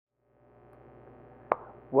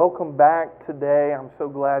Welcome back today. I'm so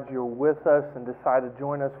glad you're with us and decided to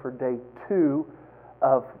join us for day 2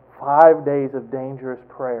 of 5 days of dangerous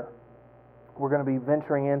prayer. We're going to be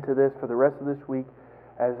venturing into this for the rest of this week,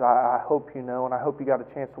 as I hope you know, and I hope you got a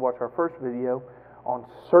chance to watch our first video on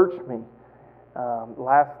Search Me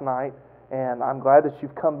last night, and I'm glad that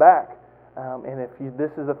you've come back. And if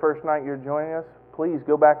this is the first night you're joining us, please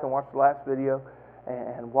go back and watch the last video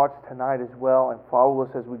and watch tonight as well, and follow us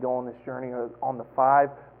as we go on this journey on the 5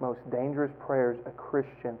 most dangerous prayers a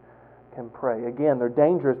Christian can pray. Again, they're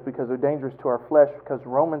dangerous because they're dangerous to our flesh, because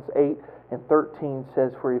Romans 8 and 13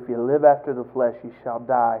 says, "For if you live after the flesh, ye shall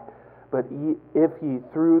die. But if ye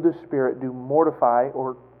through the Spirit do mortify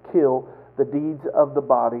or kill the deeds of the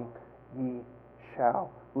body, ye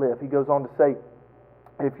shall live." He goes on to say,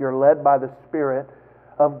 if you're led by the Spirit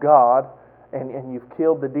of God, and you've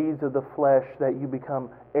killed the deeds of the flesh, that you become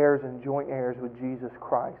heirs and joint heirs with Jesus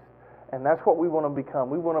Christ. And that's what we want to become.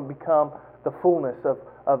 We want to become the fullness of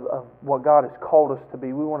what God has called us to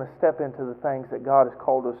be. We want to step into the things that God has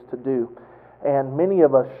called us to do. And many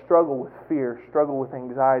of us struggle with fear, struggle with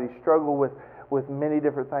anxiety, struggle with many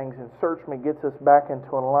different things. And Search Me gets us back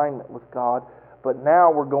into alignment with God. But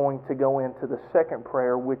now we're going to go into the second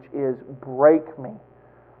prayer, which is Break Me.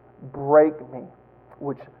 Break Me,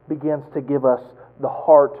 which begins to give us the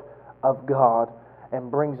heart of God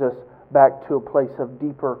and brings us back to a place of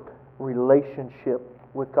deeper relationship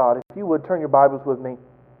with God. If you would, turn your Bibles with me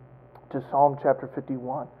to Psalm chapter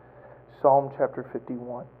 51. Psalm chapter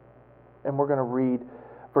 51. And we're going to read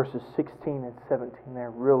verses 16 and 17 there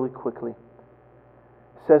really quickly.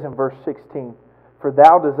 It says in verse 16, "For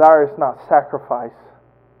thou desirest not sacrifice,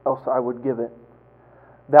 else I would give it.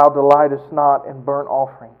 Thou delightest not in burnt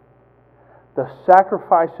offering. The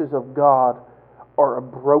sacrifices of God are a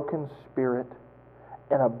broken spirit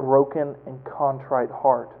and a broken and contrite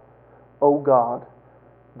heart. O God,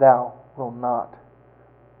 thou wilt not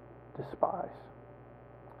despise."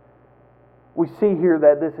 We see here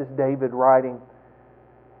that this is David writing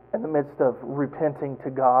in the midst of repenting to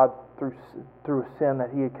God through a sin that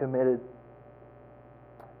he had committed.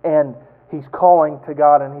 And he's calling to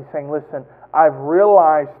God and he's saying, listen, I've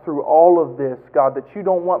realized through all of this, God, that you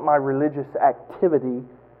don't want my religious activity,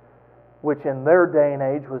 which in their day and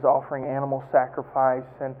age was offering animal sacrifice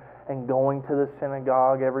and going to the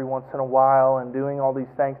synagogue every once in a while and doing all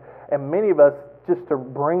these things. And many of us, just to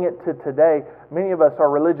bring it to today, many of us, our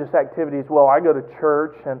religious activities, well, I go to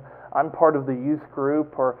church and I'm part of the youth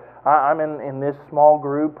group, or I'm in this small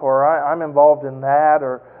group, or I'm involved in that,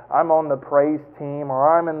 or I'm on the praise team, or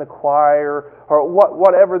I'm in the choir, or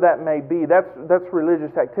whatever that may be. That's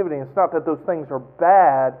religious activity. It's not that those things are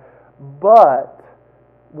bad, but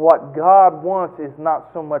what God wants is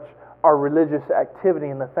not so much our religious activity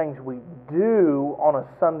and the things we do on a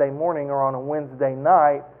Sunday morning or on a Wednesday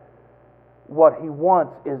night. What He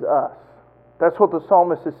wants is us. That's what the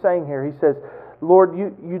psalmist is saying here. He says, Lord,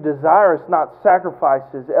 you desire us not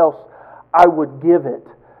sacrifices, else I would give it.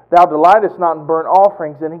 Thou delightest not in burnt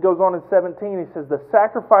offerings. And he goes on in 17, he says, the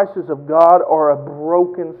sacrifices of God are a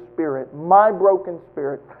broken spirit, my broken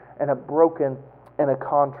spirit, and a broken and a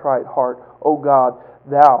contrite heart. O God,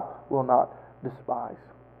 thou wilt not despise.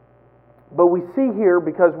 But we see here,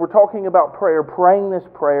 because we're talking about prayer, praying this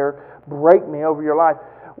prayer, break me over your life,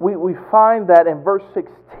 we find that in verse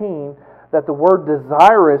 16, that the word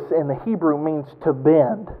desirous in the Hebrew means to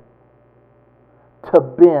bend. To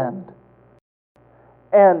bend.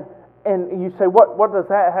 And you say, what does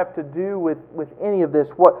that have to do with any of this?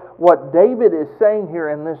 What David is saying here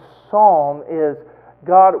in this psalm is,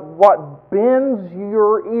 God, what bends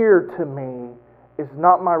your ear to me is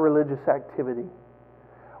not my religious activity.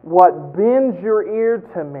 What bends your ear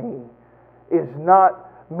to me is not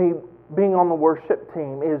me being on the worship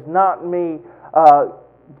team, is not me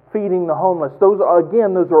feeding the homeless. Those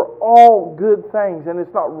are all good things, and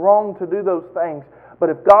it's not wrong to do those things. But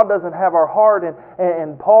if God doesn't have our heart,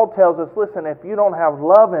 and Paul tells us, listen, if you don't have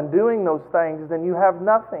love in doing those things, then you have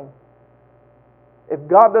nothing. If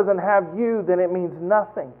God doesn't have you, then it means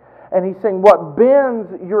nothing. And he's saying, what bends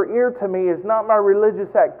your ear to me is not my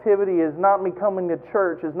religious activity, is not me coming to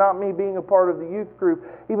church, is not me being a part of the youth group,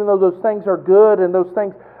 even though those things are good and those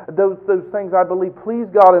things I believe please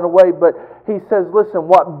God in a way. But he says, listen,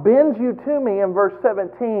 what bends you to me in verse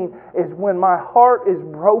 17 is when my heart is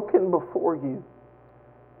broken before you.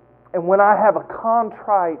 And when I have a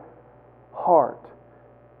contrite heart.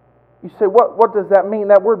 You say, what does that mean?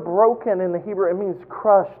 That word broken in the Hebrew, it means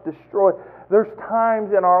crushed, destroyed. There's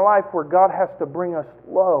times in our life where God has to bring us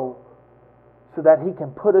low so that He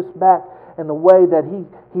can put us back in the way that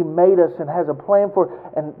He made us and has a plan for,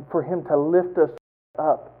 and for Him to lift us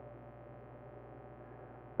up.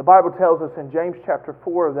 The Bible tells us in James chapter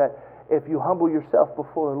 4 that if you humble yourself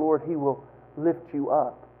before the Lord, He will lift you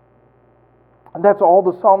up. And that's all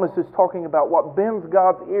the psalmist is talking about. What bends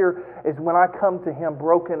God's ear is when I come to Him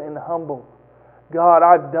broken and humble. God,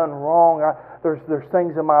 I've done wrong. There's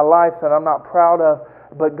things in my life that I'm not proud of.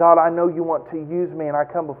 But God, I know You want to use me, and I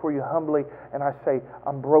come before You humbly, and I say,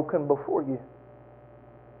 I'm broken before You.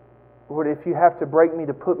 Lord, if You have to break me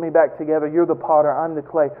to put me back together, You're the potter, I'm the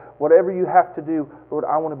clay. Whatever You have to do, Lord,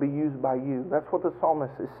 I want to be used by You. That's what the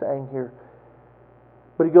psalmist is saying here.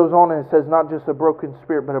 But he goes on and says, not just a broken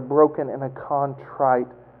spirit, but a broken and a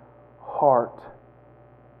contrite heart.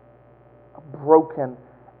 A broken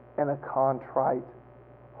and a contrite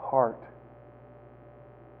heart.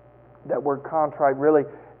 That word contrite, really,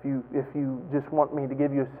 if you just want me to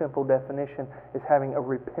give you a simple definition, is having a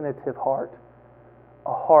repentive heart.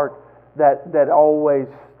 A heart that always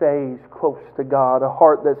stays close to God. A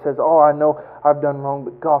heart that says, oh, I know I've done wrong,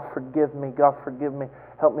 but God forgive me, God forgive me.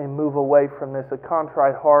 Help me move away from this. A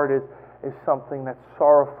contrite heart is something that's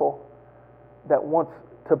sorrowful, that wants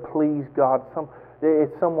to please God.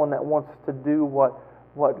 It's someone that wants to do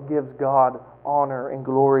what gives God honor and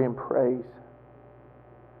glory and praise.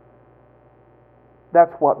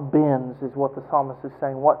 That's what bends, is what the psalmist is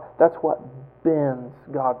saying. That's what bends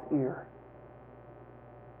God's ear,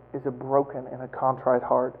 is a broken and a contrite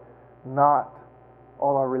heart, not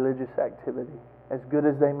all our religious activity. As good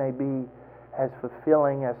as they may be, as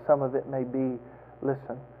fulfilling as some of it may be,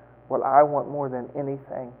 listen, what I want more than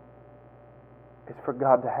anything is for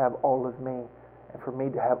God to have all of me, and for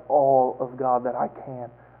me to have all of God that I can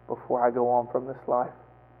before I go on from this life.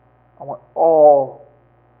 I want all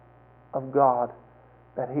of God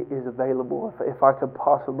that is available, if I could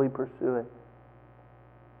possibly pursue it.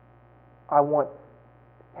 I want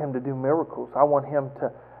Him to do miracles. I want Him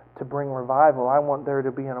to bring revival. I want there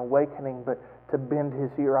to be an awakening, but to bend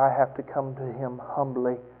His ear, I have to come to Him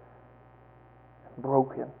humbly and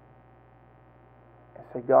broken and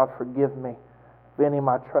say, God, forgive me of any of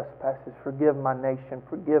my trespasses. Forgive my nation.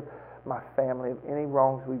 Forgive my family of any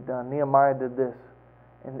wrongs we've done. Nehemiah did this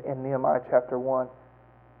in Nehemiah chapter 1.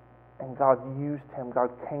 And God used him. God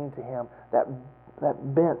came to him. That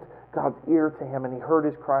bent God's ear to him, and He heard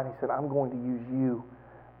his cry, and He said, I'm going to use you,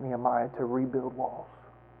 Nehemiah, to rebuild walls,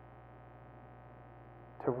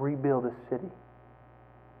 to rebuild a city.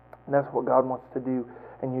 And that's what God wants to do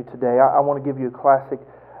in you today. I want to give you a classic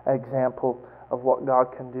example of what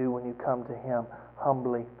God can do when you come to Him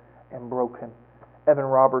humbly and broken. Evan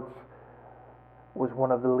Roberts was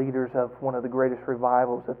one of the leaders of one of the greatest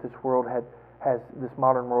revivals that this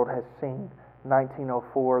modern world has seen.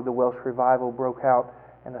 1904, the Welsh revival broke out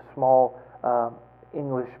in a small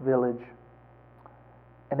English village.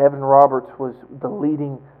 And Evan Roberts was the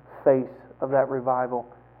leading face of that revival.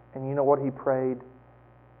 And you know what he prayed?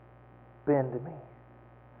 Bend me.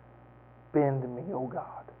 Bend me, O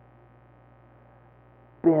God.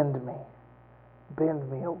 Bend me. Bend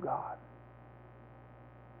me, O God.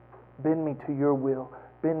 Bend me to Your will.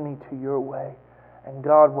 Bend me to Your way. And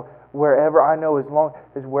God, wherever I know, as long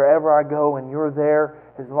as wherever I go and You're there,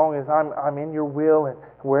 as long as I'm in Your will, and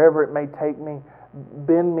wherever it may take me,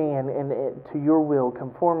 bend me and to Your will,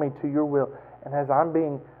 conform me to Your will. And as I'm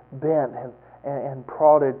being bent and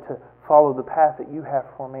prodded to follow the path that You have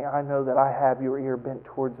for me, I know that I have Your ear bent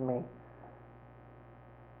towards me.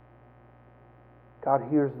 God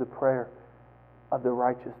hears the prayer of the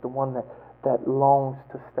righteous, the one that longs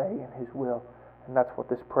to stay in His will. And that's what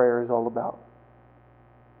this prayer is all about.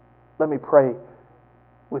 Let me pray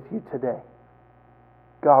with you today.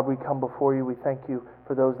 God, we come before You. We thank You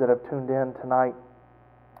for those that have tuned in tonight.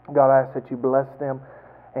 God, I ask that You bless them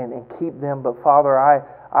and keep them. But Father,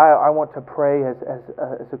 I want to pray as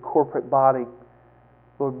a corporate body.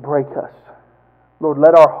 Lord, break us. Lord,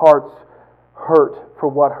 let our hearts hurt for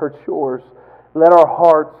what hurts Yours. Let our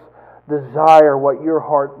hearts desire what Your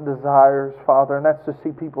heart desires, Father, and that's to see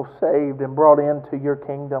people saved and brought into Your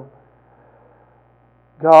kingdom.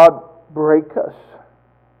 God, break us.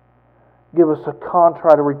 Give us a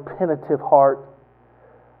contrite, a repentive heart.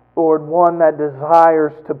 Lord, one that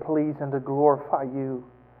desires to please and to glorify You.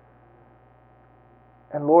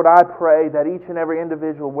 And Lord, I pray that each and every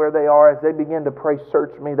individual where they are, as they begin to pray,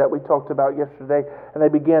 search me, that we talked about yesterday, and they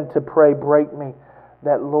begin to pray, break me,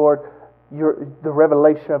 that Lord, the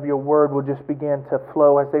revelation of Your Word will just begin to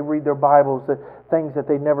flow as they read their Bibles. The things that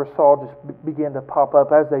they never saw just begin to pop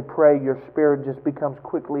up. As they pray, Your Spirit just becomes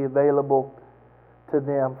quickly available to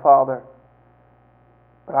them, Father.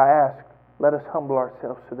 But I ask, let us humble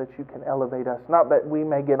ourselves so that You can elevate us. Not that we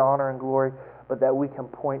may get honor and glory, but that we can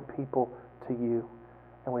point people to You.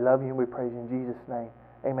 And we love You and we praise You in Jesus' name.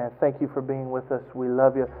 Amen. Thank you for being with us. We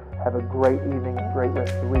love you. Have a great evening, a great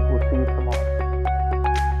rest of the week. We'll see you tomorrow.